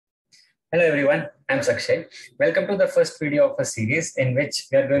Hello everyone, I'm Sakshay. Welcome to the first video of a series in which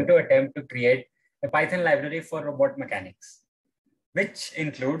we are going to attempt to create a Python library for robot mechanics, which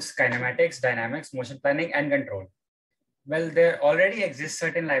includes kinematics, dynamics, motion planning, and control. Well, there already exist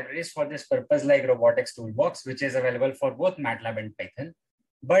certain libraries for this purpose like Robotics Toolbox, which is available for both MATLAB and Python,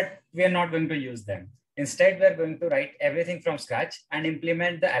 but we are not going to use them. Instead, we are going to write everything from scratch and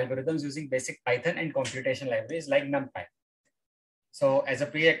implement the algorithms using basic Python and computation libraries like NumPy. So as a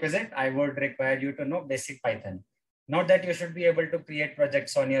prerequisite, I would require you to know basic Python. Not that you should be able to create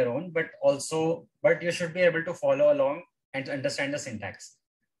projects on your own, but you should be able to follow along and understand the syntax.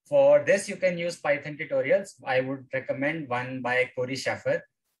 For this, you can use Python tutorials. I would recommend one by Corey Schaffer.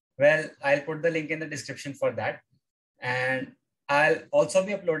 Well, I'll put the link in the description for that. And I'll also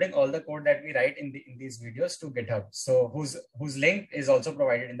be uploading all the code that we write in these videos to GitHub. So whose link is also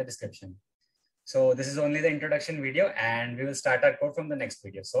provided in the description. So this is only the introduction video and we will start our code from the next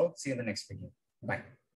video. So see you in the next video. Bye.